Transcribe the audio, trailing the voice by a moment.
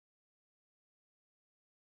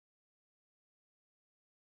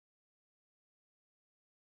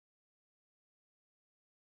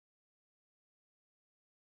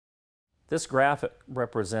This graphic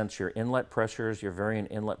represents your inlet pressures, your varying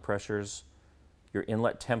inlet pressures, your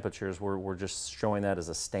inlet temperatures. We're just showing that as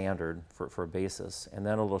a standard for a basis. And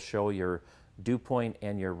then it'll show your dew point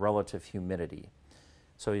and your relative humidity.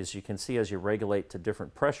 So as you can see, as you regulate to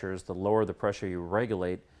different pressures, the lower the pressure you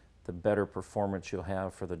regulate, the better performance you'll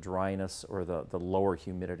have for the dryness or the lower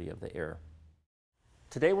humidity of the air.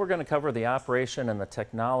 Today we're going to cover the operation and the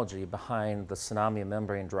technology behind the Tsunami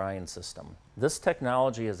membrane drying system. This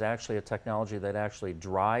technology is actually a technology that actually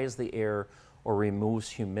dries the air or removes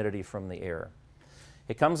humidity from the air.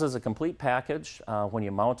 It comes as a complete package when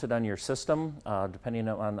you mount it on your system, depending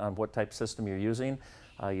on what type of system you're using.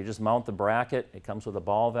 You just mount the bracket. It comes with a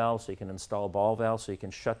ball valve, so you can install a ball valve so you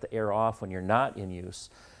can shut the air off when you're not in use.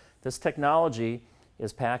 This technology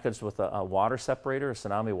is packaged with a water separator, a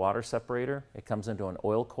Tsunami water separator. It comes into an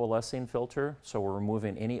oil coalescing filter, so we're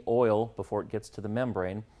removing any oil before it gets to the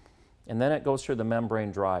membrane. And then it goes through the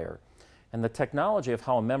membrane dryer. And the technology of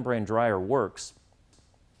how a membrane dryer works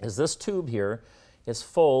is this tube here is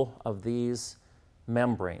full of these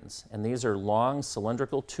membranes. And these are long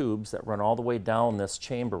cylindrical tubes that run all the way down this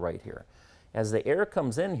chamber right here. As the air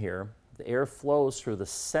comes in here, the air flows through the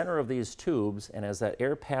center of these tubes, and as that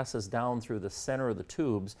air passes down through the center of the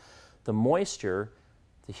tubes, the moisture,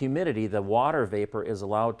 the humidity, the water vapor is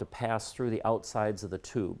allowed to pass through the outsides of the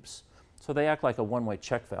tubes. So they act like a one-way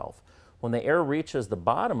check valve. When the air reaches the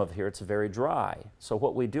bottom of here, it's very dry. So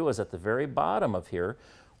what we do is at the very bottom of here,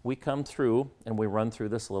 we come through and we run through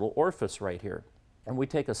this little orifice right here. And we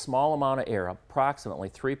take a small amount of air, approximately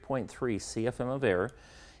 3.3 CFM of air,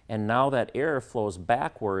 and now that air flows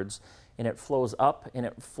backwards, and it flows up and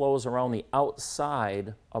it flows around the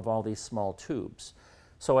outside of all these small tubes.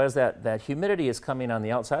 So as that humidity is coming on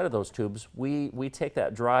the outside of those tubes, we take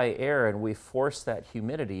that dry air and we force that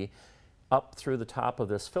humidity up through the top of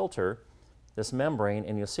this filter, this membrane,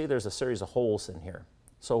 and you'll see there's a series of holes in here.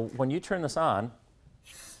 So when you turn this on,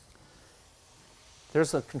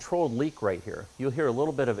 there's a controlled leak right here. You'll hear a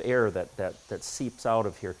little bit of air that seeps out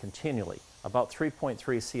of here continually, about 3.3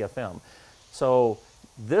 CFM. So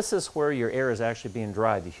this is where your air is actually being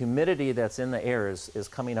dried. The humidity that's in the air is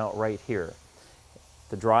coming out right here.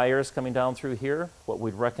 The dry air is coming down through here. What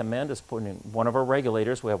we'd recommend is putting in one of our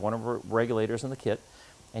regulators. We have one of our regulators in the kit,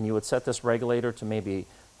 and you would set this regulator to maybe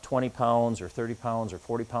 20 pounds or 30 pounds or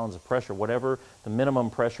 40 pounds of pressure, whatever the minimum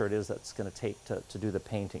pressure it is that's going to take to do the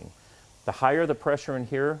painting. The higher the pressure in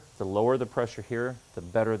here, the lower the pressure here, the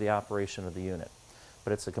better the operation of the unit.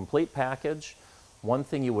 But it's a complete package. One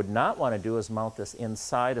thing you would not want to do is mount this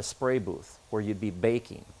inside a spray booth where you'd be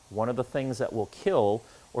baking. One of the things that will kill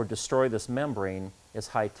or destroy this membrane is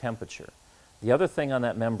high temperature. The other thing on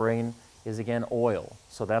that membrane is, again, oil.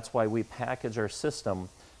 So that's why we package our system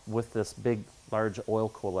with this big, large oil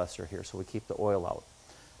coalescer here, so we keep the oil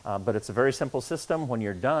out. But it's a very simple system. When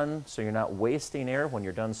you're done, so you're not wasting air, when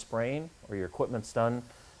you're done spraying or your equipment's done,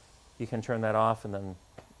 you can turn that off and then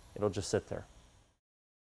it'll just sit there.